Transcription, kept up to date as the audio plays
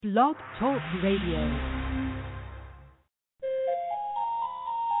Blog Talk Radio.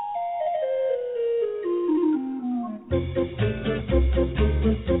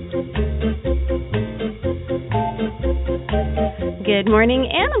 Good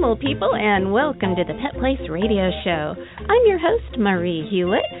morning, animal people, and welcome to the Pet Place Radio Show. I'm your host, Marie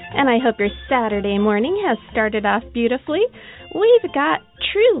Hewlett, and I hope your Saturday morning has started off beautifully. We've got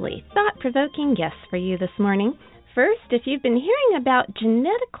truly thought-provoking guests for you this morning. First, if you've been hearing about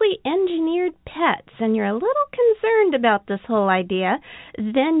genetically engineered pets and you're a little concerned about this whole idea,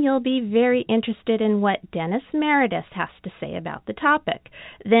 then you'll be very interested in what Dennis Meredith has to say about the topic.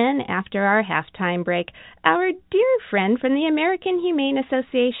 Then, after our halftime break, our dear friend from the American Humane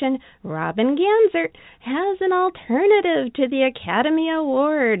Association, Robin Ganzert, has an alternative to the Academy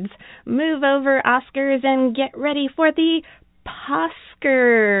Awards. Move over, Oscars, and get ready for the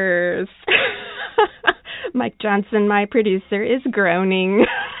PAWSKERS. Mike Johnson, my producer, is groaning.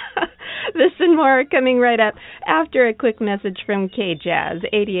 This and more are coming right up after a quick message from KJAZZ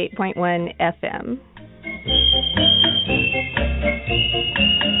 88.1 FM.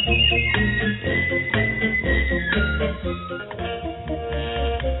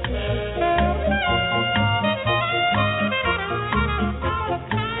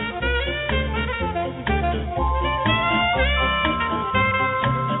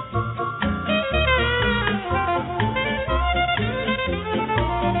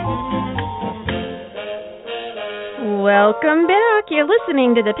 Welcome back. You're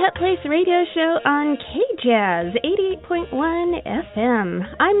listening to the Pet Place Radio Show on KJAZZ 88.1 FM.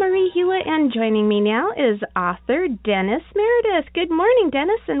 I'm Marie Hewlett, and joining me now is author Dennis Meredith. Good morning,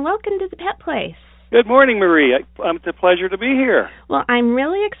 Dennis, and welcome to the Pet Place. Good morning, Marie. It's a pleasure to be here. Well, I'm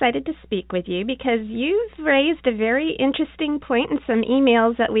really excited to speak with you because you've raised a very interesting point in some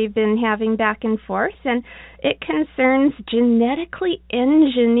emails that we've been having back and forth, and it concerns genetically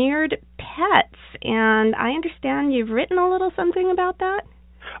engineered pets. And I understand you've written a little something about that?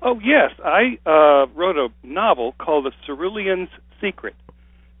 Oh, yes. I wrote a novel called The Cerulean's Secret,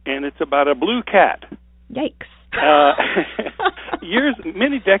 and it's about a blue cat. Yikes.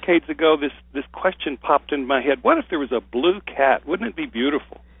 Many decades ago, this question popped in my head: what if there was a blue cat? Wouldn't it be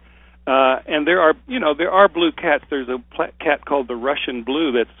beautiful? And there are blue cats. There's a cat called the Russian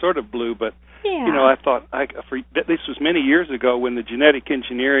blue that's sort of blue, but I thought this was many years ago when the genetic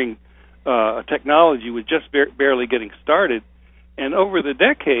engineering technology was just barely getting started. And over the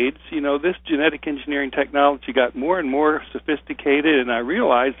decades, this genetic engineering technology got more and more sophisticated, and I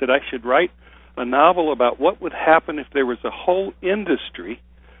realized that I should write a novel about what would happen if there was a whole industry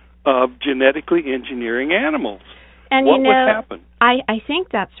of genetically engineering animals. And what would happen? I think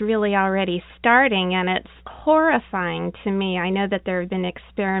that's really already starting, and it's horrifying to me. I know that there have been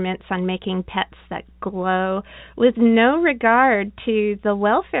experiments on making pets that glow with no regard to the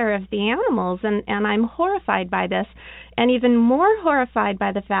welfare of the animals, and I'm horrified by this, and even more horrified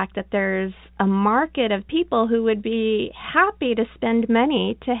by the fact that there's a market of people who would be happy to spend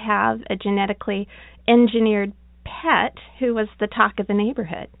money to have a genetically engineered pet who was the talk of the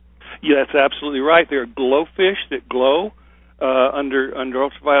neighborhood. Yeah, that's absolutely right. There are glowfish that glow under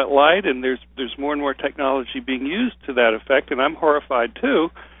ultraviolet light, and there's more and more technology being used to that effect, and I'm horrified too.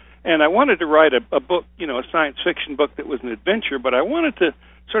 And I wanted to write a book, a science fiction book that was an adventure, but I wanted to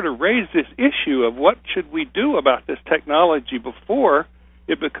sort of raise this issue of what should we do about this technology before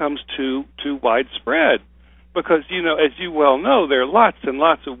it becomes too widespread. Because, as you well know, there are lots and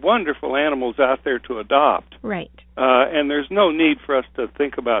lots of wonderful animals out there to adopt. Right. And there's no need for us to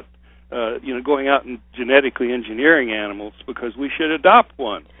think about going out and genetically engineering animals, because we should adopt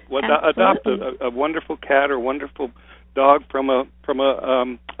one. Adopt a wonderful cat or wonderful dog from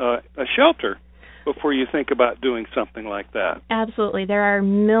a shelter before you think about doing something like that. Absolutely. There are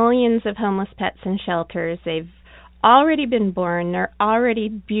millions of homeless pets in shelters. They've already been born. They're already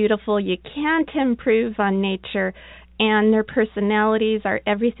beautiful. You can't improve on nature, and their personalities are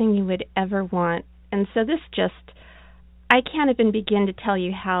everything you would ever want. And so I can't even begin to tell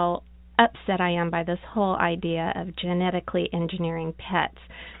you how upset I am by this whole idea of genetically engineering pets.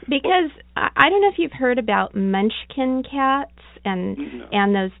 Because I don't know if you've heard about munchkin cats and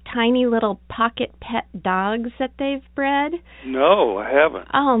those tiny little pocket pet dogs that they've bred. No, I haven't.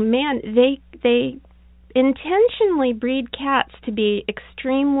 Oh, man, they intentionally breed cats to be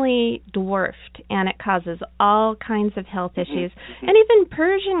extremely dwarfed, and it causes all kinds of health issues. And even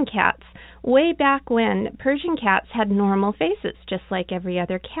Persian cats, way back when, Persian cats had normal faces, just like every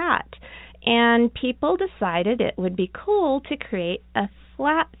other cat. And people decided it would be cool to create a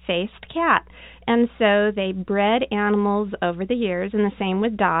flat-faced cat. And so they bred animals over the years, and the same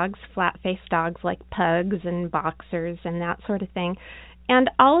with dogs, flat-faced dogs like pugs and boxers and that sort of thing. And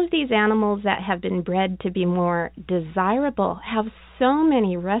all of these animals that have been bred to be more desirable have so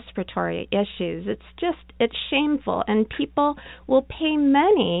many respiratory issues. It's shameful. And people will pay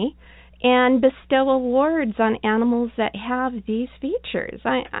money and bestow awards on animals that have these features.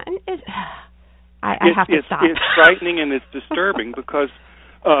 I have to stop. It's frightening and it's disturbing because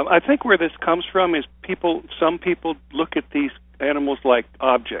I think where this comes from is some people look at these animals like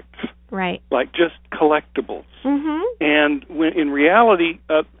objects, right? Like just collectibles. Mm-hmm. And when in reality,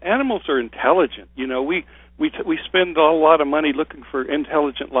 animals are intelligent. You know, we spend a lot of money looking for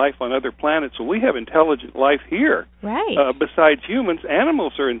intelligent life on other planets. So we have intelligent life here. Right. Besides humans,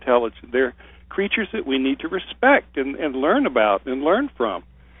 animals are intelligent. They're creatures that we need to respect and learn about and learn from.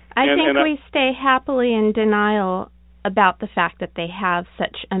 I think we stay happily in denial about the fact that they have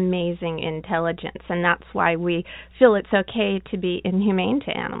such amazing intelligence, and that's why we feel it's okay to be inhumane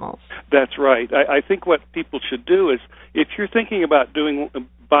to animals. That's right. I think what people should do is, if you're thinking about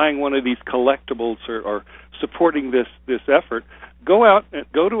buying one of these collectibles or supporting this effort, go out and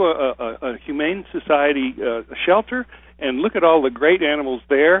go to a Humane Society shelter and look at all the great animals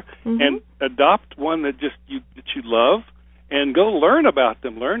there, mm-hmm. and adopt one that you love, and go learn about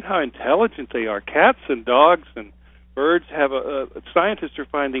them. Learn how intelligent they are. Cats and dogs and birds have scientists are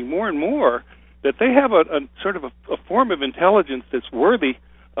finding more and more that they have a sort of a form of intelligence that's worthy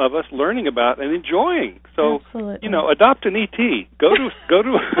of us learning about and enjoying. So, absolutely. Adopt an E.T. Go.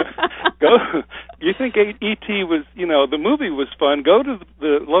 You think E.T. was, the movie was fun? Go to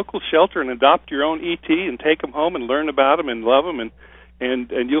the local shelter and adopt your own E.T. and take them home and learn about them and love them, and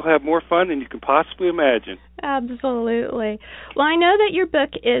you'll have more fun than you can possibly imagine. Absolutely. Well, I know that your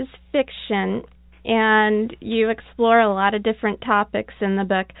book is fiction, and you explore a lot of different topics in the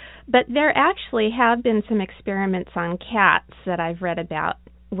book, but there actually have been some experiments on cats that I've read about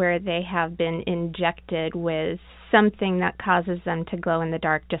where they have been injected with something that causes them to glow in the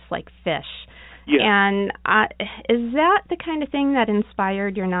dark, just like fish. Yes. And is that the kind of thing that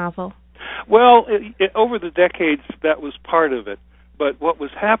inspired your novel? Well, over the decades, that was part of it. But what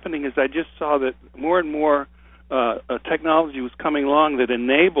was happening is I just saw that more and more technology was coming along that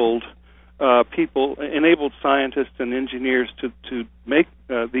enabled scientists and engineers to make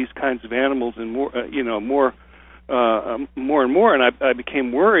these kinds of animals and more and more. And I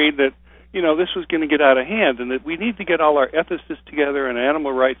became worried that this was going to get out of hand, and that we need to get all our ethicists together and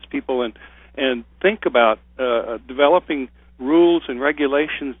animal rights people and think about developing rules and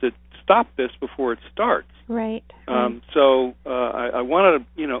regulations that stop this before it starts. Right. So I want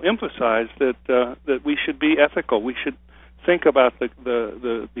to emphasize that we should be ethical. We should think about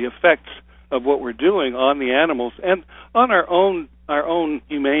the effects of what we're doing on the animals and on our own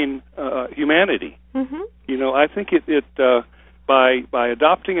humanity. Mm-hmm. I think it by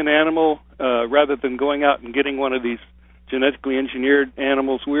adopting an animal rather than going out and getting one of these genetically engineered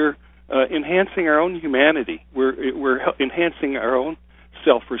animals, we're enhancing our own humanity. We're enhancing our own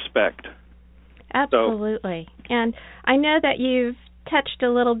self-respect. Absolutely. And I know that you've touched a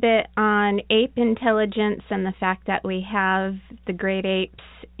little bit on ape intelligence and the fact that we have the great apes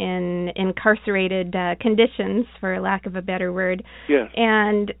in incarcerated conditions, for lack of a better word. Yes.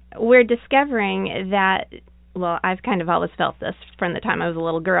 And we're discovering that, well, I've kind of always felt this from the time I was a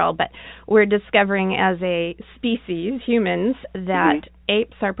little girl, but we're discovering as a species, humans, that mm-hmm.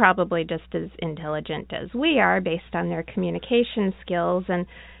 apes are probably just as intelligent as we are based on their communication skills. And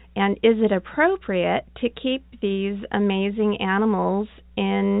is it appropriate to keep these amazing animals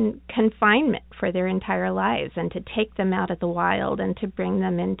in confinement for their entire lives and to take them out of the wild and to bring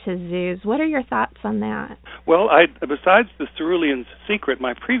them into zoos? What are your thoughts on that? Well, besides The Cerulean Secret,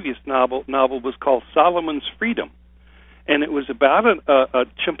 my previous novel was called Solomon's Freedom. And it was about a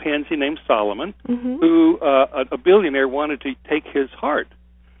chimpanzee named Solomon, mm-hmm. who a billionaire wanted to take his heart.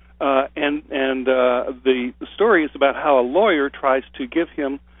 And the story is about how a lawyer tries to give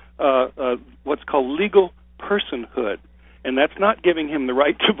him what's called legal personhood, and that's not giving him the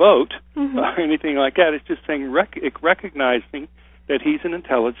right to vote mm-hmm. or anything like that. It's just saying recognizing that he's an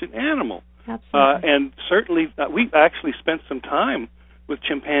intelligent animal. Absolutely. And certainly, we actually spent some time with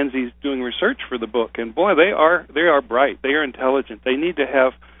chimpanzees doing research for the book, and boy, they are bright. They are intelligent. They need to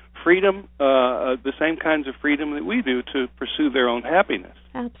have freedom, the same kinds of freedom that we do to pursue their own happiness.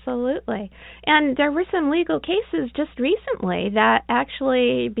 Absolutely. And there were some legal cases just recently that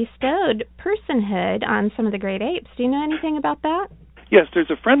actually bestowed personhood on some of the great apes. Do you know anything about that? Yes, there's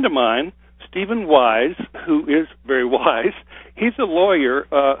a friend of mine, Stephen Wise, who is very wise. He's a lawyer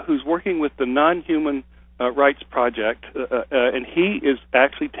who's working with the Non-Human Rights Project, and he is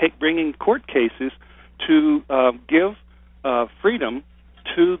actually bringing court cases to give freedom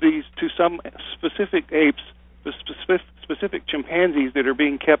to some specific apes specific chimpanzees that are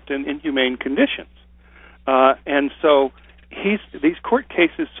being kept in inhumane conditions. And so these court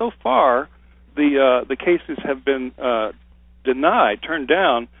cases so far, the cases have been turned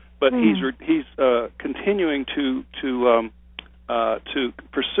down, but he's continuing to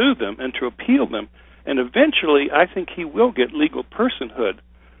pursue them and to appeal them, and eventually I think he will get legal personhood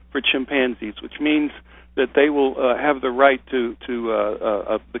for chimpanzees, which means that they will have the right to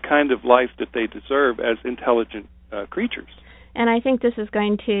the kind of life that they deserve as intelligent creatures. And I think this is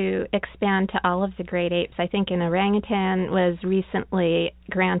going to expand to all of the great apes. I think an orangutan was recently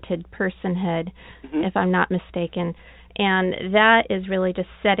granted personhood, if I'm not mistaken. And that is really just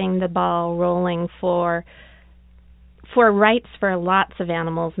setting the ball rolling for rights for lots of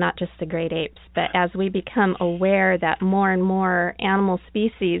animals, not just the great apes. But as we become aware that more and more animal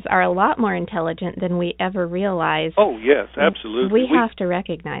species are a lot more intelligent than we ever realized. Oh, yes, absolutely. We have to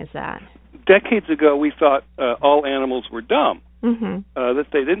recognize that. Decades ago, we thought all animals were dumb, that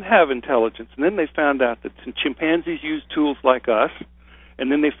they didn't have intelligence. And then they found out that chimpanzees use tools like us.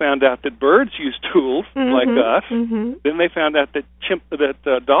 And then they found out that birds use tools like us. Then they found out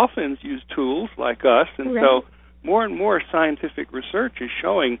that dolphins use tools like us. And so more and more scientific research is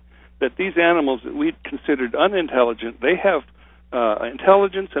showing that these animals that we considered unintelligent, they have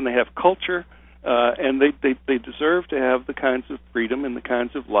intelligence and they have culture, and they deserve to have the kinds of freedom and the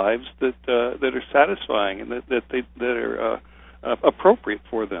kinds of lives that are satisfying and that are appropriate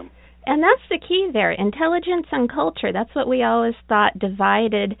for them. And that's the key there, intelligence and culture. That's what we always thought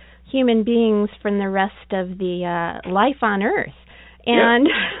divided human beings from the rest of the life on Earth. And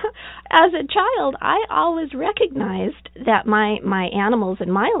as a child, I always recognized that my animals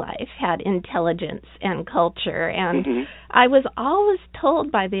in my life had intelligence and culture. And I was always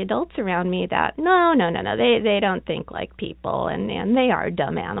told by the adults around me that, no, they don't think like people, and they are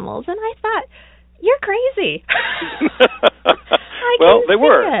dumb animals. And I thought, you're crazy. Well, they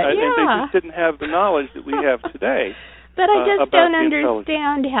were. I think they just didn't have the knowledge that we have today. But I just don't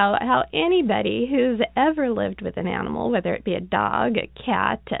understand how anybody who's ever lived with an animal, whether it be a dog, a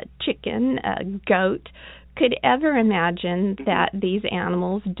cat, a chicken, a goat, could ever imagine that these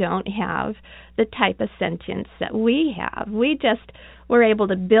animals don't have the type of sentience that we have. We just were able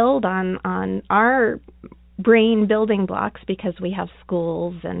to build on our brain building blocks because we have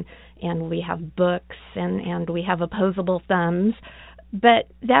schools and we have books and we have opposable thumbs. But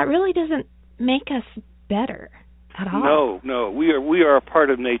that really doesn't make us better at all. No, we are a part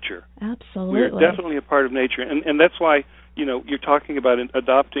of nature. Absolutely. We're definitely a part of nature, and that's why you're talking about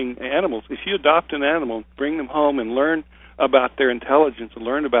adopting animals. If you adopt an animal, bring them home and learn about their intelligence and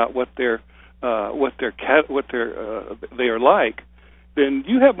learn about what they are like, then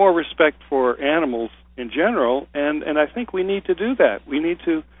you have more respect for animals in general, and I think we need to do that. We need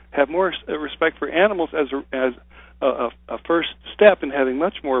to have more respect for animals as a first step in having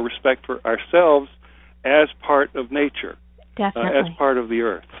much more respect for ourselves as part of nature, as part of the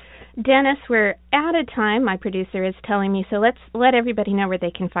earth. Dennis, we're out of time. My producer is telling me, so let's let everybody know where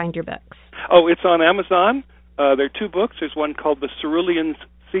they can find your books. Oh, it's on Amazon. There are two books. There's one called The Cerulean's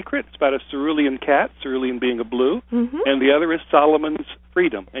Secret. It's about a cerulean cat, cerulean being a blue, and the other is Solomon's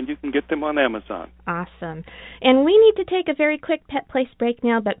Freedom, and you can get them on Amazon. Awesome. And we need to take a very quick Pet Place break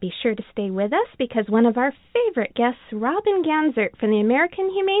now, but be sure to stay with us because one of our favorite guests, Robin Ganzert from the American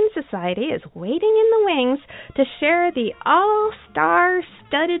Humane Society, is waiting in the wings to share the all-star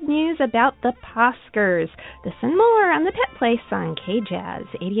studded news about the PAWSKERS. This and more on the Pet Place on KJAZZ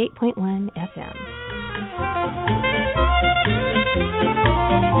 88.1 FM.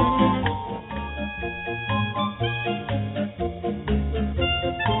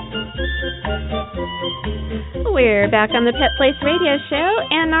 We're back on the Pet Place Radio Show,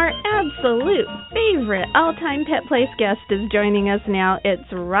 and our absolute favorite all-time Pet Place guest is joining us now. It's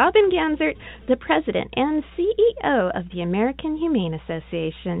Robin Ganzert, the president and CEO of the American Humane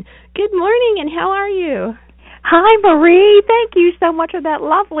Association. Good morning, and how are you? Hi, Marie. Thank you so much for that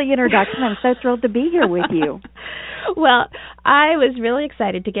lovely introduction. I'm so thrilled to be here with you. Well, I was really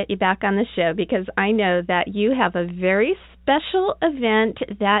excited to get you back on the show because I know that you have a very special event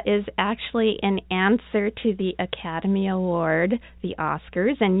that is actually an answer to the Academy Award, the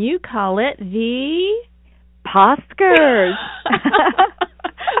Oscars, and you call it the PAWSKERS.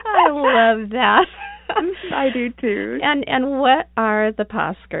 I love that. I do too. And what are the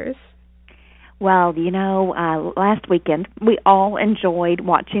PAWSKERS? Well, last weekend we all enjoyed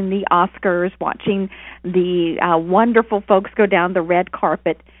watching the Oscars, watching the wonderful folks go down the red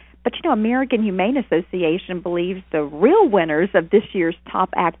carpet. But, American Humane Association believes the real winners of this year's top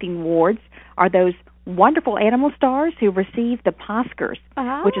acting awards are those wonderful animal stars who received the PAWSKERS,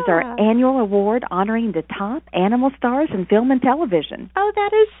 which is our annual award honoring the top animal stars in film and television. Oh,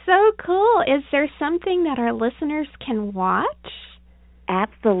 that is so cool. Is there something that our listeners can watch?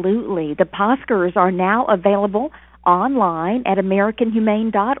 Absolutely. The PAWSKERS are now available online at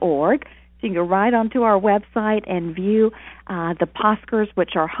AmericanHumane.org. So you can go right onto our website and view the PAWSKERS,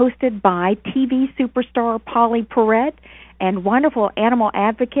 which are hosted by TV superstar Polly Perrette and wonderful animal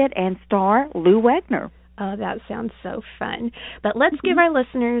advocate and star Lou Wegner. Oh, that sounds so fun. But let's give our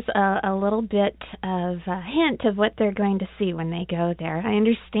listeners a little bit of a hint of what they're going to see when they go there. I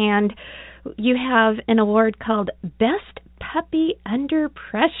understand you have an award called Best Puppy Under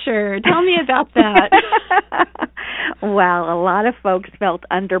Pressure. Tell me about that. Well, a lot of folks felt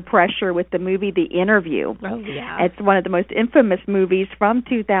under pressure with the movie The Interview. Oh, yeah. It's one of the most infamous movies from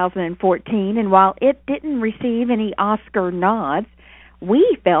 2014, and while it didn't receive any Oscar nods,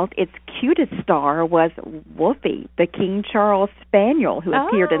 we felt its cutest star was Wolfie, the King Charles Spaniel who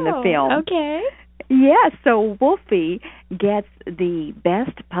appeared in the film. Okay. Yes, so Wolfie gets the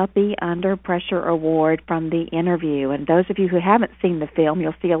Best Puppy Under Pressure award from The Interview. And those of you who haven't seen the film,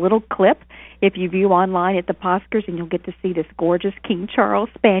 you'll see a little clip if you view online at the PAWSKERS, and you'll get to see this gorgeous King Charles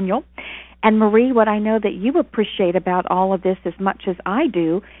Spaniel. And Marie, what I know that you appreciate about all of this as much as I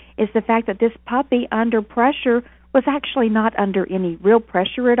do is the fact that this puppy under pressure was actually not under any real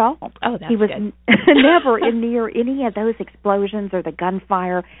pressure at all. Oh, that's He was good. never near any of those explosions or the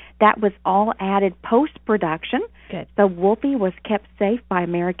gunfire. That was all added post-production. Good. So Wolfie was kept safe by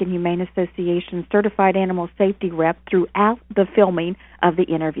American Humane Association certified animal safety rep throughout the filming of The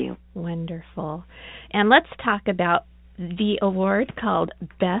Interview. Wonderful. And let's talk about the award called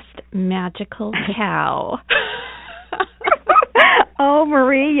Best Magical Cow. Oh,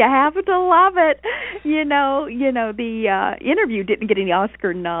 Marie, you happen to love it. You know, the Interview didn't get any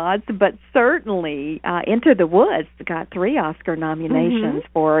Oscar nods, but certainly Into the Woods got 3 Oscar nominations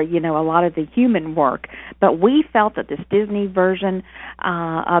for, a lot of the human work. But we felt that this Disney version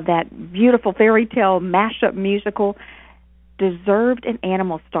of that beautiful fairy tale mashup musical deserved an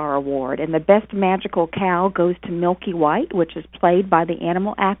Animal Star Award, and the Best Magical Cow goes to Milky White, which is played by the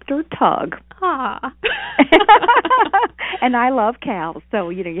animal actor Tug. Ah. And I love cows, so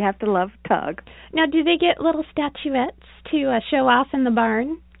you have to love Tug. Now, do they get little statuettes to show off in the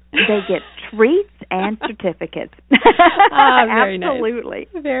barn? They get treats and certificates. Very Absolutely.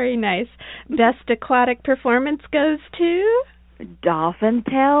 Nice. Very nice. Best aquatic performance goes to Dolphin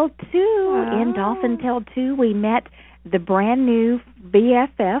Tale 2. Oh. In Dolphin Tale 2, we met the brand new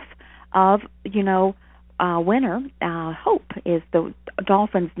BFF of, winner. Hope is the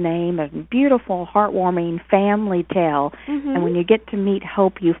dolphin's name, a beautiful, heartwarming family tale. And when you get to meet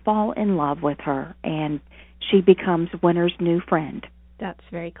Hope, you fall in love with her, and she becomes Winner's new friend. That's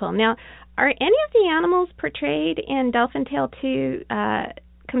very cool. Now, are any of the animals portrayed in Dolphin Tale 2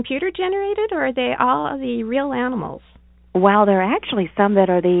 computer-generated, or are they all the real animals? Well, there are actually some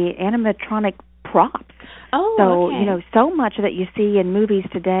that are the animatronic props. Oh, so, okay. So much that you see in movies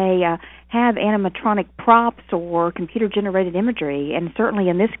today have animatronic props or computer-generated imagery, and certainly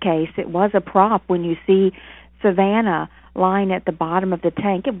in this case, it was a prop. When you see Savannah lying at the bottom of the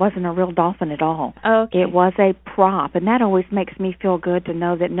tank, it wasn't a real dolphin at all. Okay. It was a prop, and that always makes me feel good to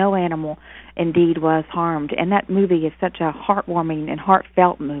know that no animal indeed was harmed, and that movie is such a heartwarming and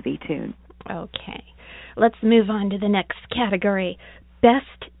heartfelt movie, too. Okay. Let's move on to the next category,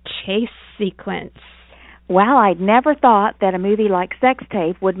 Best Chase Sequence. Well, I'd never thought that a movie like Sex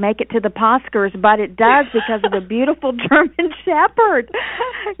Tape would make it to the PAWSKERS, but it does because of the beautiful German Shepherd.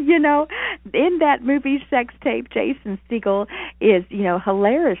 In that movie Sex Tape, Jason Segel is,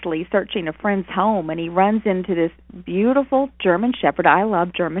 hilariously searching a friend's home, and he runs into this beautiful German Shepherd. I love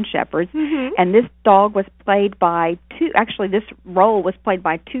German Shepherds. And this dog was played by this role was played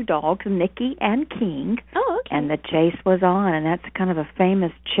by 2 dogs, Nikki and King. Oh, okay. And the chase was on, and that's kind of a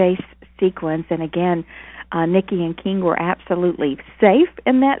famous chase sequence. And again, Nikki and King were absolutely safe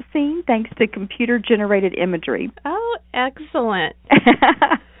in that scene thanks to computer-generated imagery. Oh, excellent.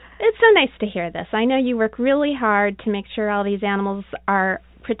 It's so nice to hear this. I know you work really hard to make sure all these animals are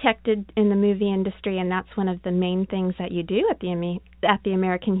protected in the movie industry, and that's one of the main things that you do at the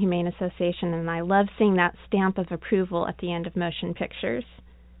American Humane Association, and I love seeing that stamp of approval at the end of motion pictures.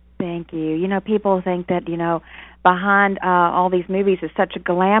 Thank you. People think that, behind all these movies is such a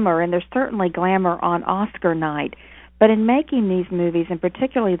glamour, and there's certainly glamour on Oscar night. But in making these movies, and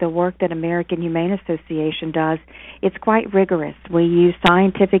particularly the work that American Humane Association does, it's quite rigorous. We use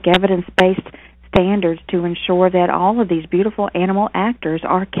scientific evidence-based standards to ensure that all of these beautiful animal actors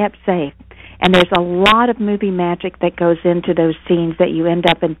are kept safe. And there's a lot of movie magic that goes into those scenes that you end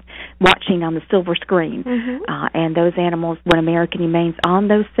up watching on the silver screen. And those animals, when American Humane's on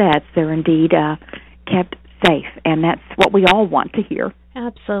those sets, they're indeed kept safe, and that's what we all want to hear.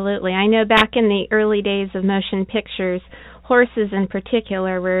 Absolutely. I know back in the early days of motion pictures, horses in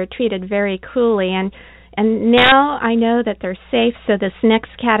particular were treated very cruelly, and now I know that they're safe. So this next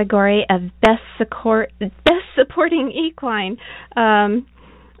category of best supporting equine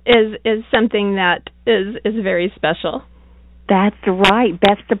is something that is very special. That's right.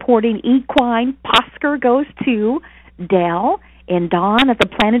 Best supporting equine PAWSKER goes to Dell in Dawn of the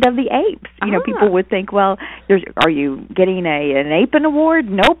Planet of the Apes. You know, people would think, well, are you getting an Apin Award?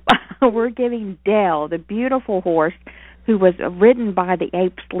 Nope. We're giving Dell, the beautiful horse who was ridden by the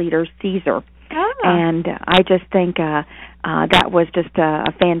apes leader Caesar. And I just think that was just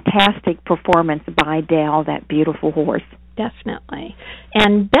a fantastic performance by Dell, that beautiful horse. Definitely.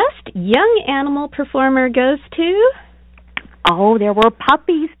 And best young animal performer goes to? Oh, there were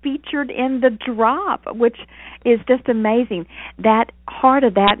puppies featured in The Drop, which is just amazing. That heart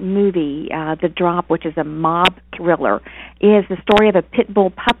of that movie, The Drop, which is a mob thriller, is the story of a pit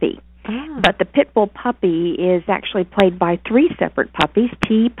bull puppy. But the pit bull puppy is actually played by 3 separate puppies,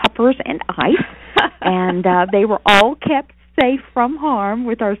 Tea, Puppers, and Ice. And they were all kept safe from harm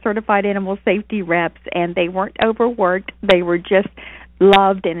with our certified animal safety reps, and they weren't overworked. They were just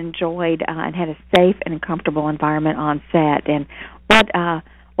loved and enjoyed and had a safe and comfortable environment on set. And what a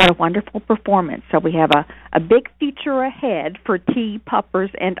wonderful performance. So we have a big feature ahead for Tea,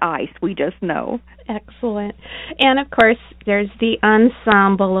 Puppers, and Ice, we just know. Excellent. And, of course, there's the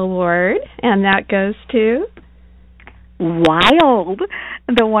Ensemble Award, and that goes to? Wild,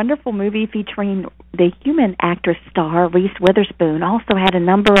 the wonderful movie featuring the human actress star Reese Witherspoon, also had a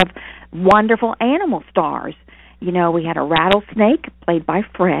number of wonderful animal stars. You know, we had a rattlesnake played by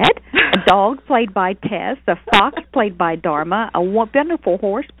Fred, a dog played by Tess, a fox played by Dharma, a wonderful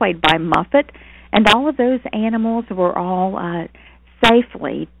horse played by Muffet, and all of those animals were all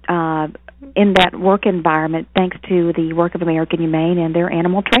safely in that work environment thanks to the work of American Humane and their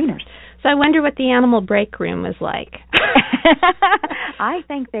animal trainers. So I wonder what the animal break room was like. I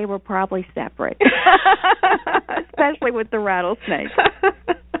think they were probably separate, especially with the rattlesnake.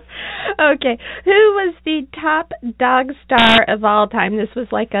 Okay, who was the top dog star of all time? This was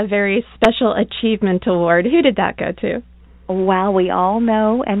like a very special achievement award. Who did that go to? Well, we all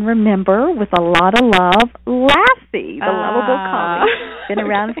know and remember with a lot of love, Lassie, the lovable collie. Been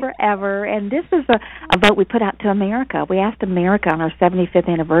around forever, and this is a vote we put out to America. We asked America on our 75th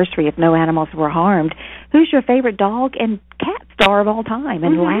anniversary if no animals were harmed, who's your favorite dog and cat star of all time?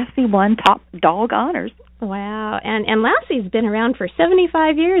 And Lassie won top dog honors. Wow, and Lassie's been around for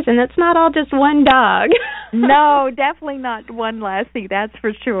 75 years, and it's not all just one dog. No, definitely not one Lassie, that's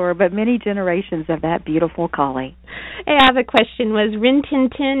for sure, but many generations of that beautiful collie. Hey, I have a question. Was Rin Tin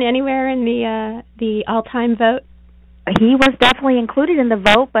Tin anywhere in the all-time vote? He was definitely included in the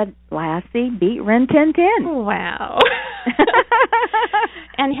vote, but Lassie beat Rin Tin Tin. Wow.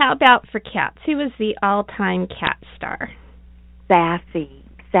 And how about for cats? Who was the all-time cat star? Sassy.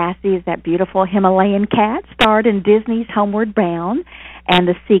 Sassy is that beautiful Himalayan cat, starred in Disney's Homeward Bound and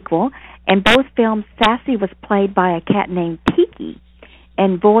the sequel. In both films, Sassy was played by a cat named Tiki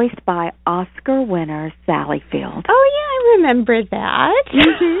and voiced by Oscar winner Sally Field. Oh, yeah, I remember that.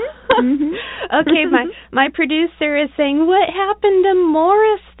 Okay, my producer is saying, what happened to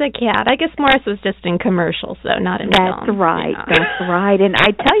Morris the cat? I guess Morris was just in commercials, though, not in film. That's right, that's right. And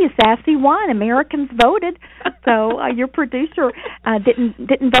I tell you, Sassy won. Americans voted. So your producer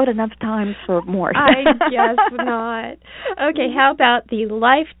didn't vote enough times for Morris. I guess not. Okay, how about the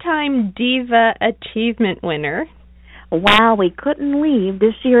Lifetime Diva Achievement winner? Wow, we couldn't leave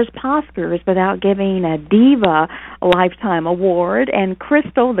this year's PAWSKERS without giving a Diva Lifetime Award. And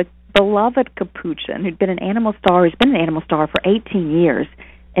Crystal, the beloved capuchin, who'd been an animal star, who's been an animal star for 18 years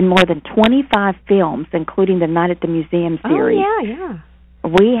in more than 25 films, including the Night at the Museum series. Oh, yeah.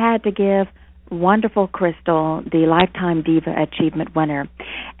 We had to give wonderful Crystal the Lifetime Diva Achievement winner.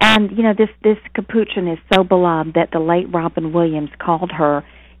 And, you know, this capuchin is so beloved that the late Robin Williams called her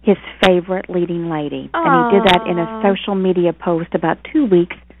his favorite leading lady. Aww. And he did that in a social media post about 2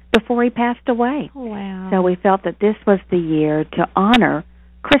 weeks before he passed away. Wow. So we felt that this was the year to honor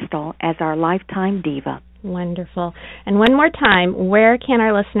Crystal as our Lifetime Diva. Wonderful. And one more time, where can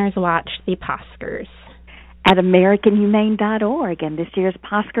our listeners watch the PAWSKERS? At AmericanHumane.org. And this year's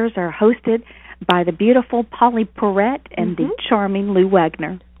PAWSKERS are hosted by the beautiful Polly Perrette and the charming Lou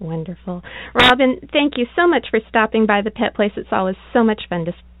Wagner. Wonderful. Robin, thank you so much for stopping by the Pet Place. It's always so much fun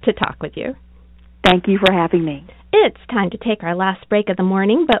to talk with you. Thank you for having me. It's time to take our last break of the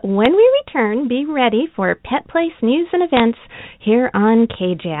morning, but when we return, be ready for Pet Place news and events here on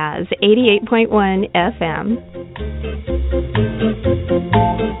KJAZZ 88.1 FM.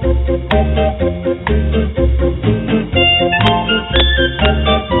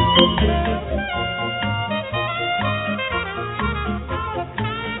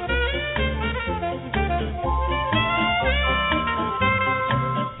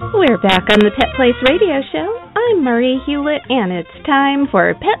 We're back on the Pet Place Radio Show. I'm Marie Hewlett, and it's time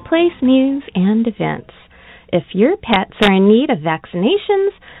for Pet Place news and events. If your pets are in need of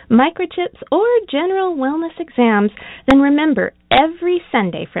vaccinations, microchips, or general wellness exams, then remember, every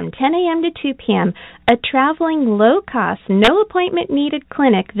Sunday from 10 a.m. to 2 p.m., a traveling, low-cost, no-appointment-needed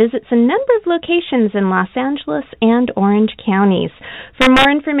clinic visits a number of locations in Los Angeles and Orange counties. For more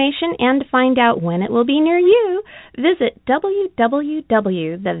information and to find out when it will be near you, visit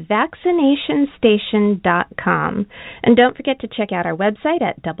www.thevaccinationstation.com. And don't forget to check out our website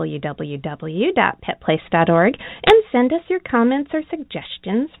at www.petplace.org and send us your comments or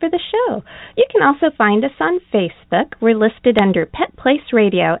suggestions for the show. You can also find us on Facebook. We're listed under Pet Place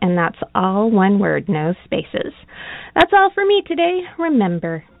Radio, and that's all one word, no spaces. That's all for me today.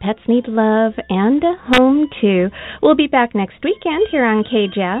 Remember, pets need love and a home, too. We'll be back next weekend here on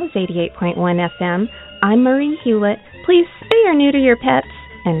KJAZZ 88.1 FM. I'm Marie Hewlett. Please spay or neuter your pets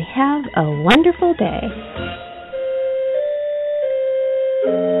and have a wonderful day.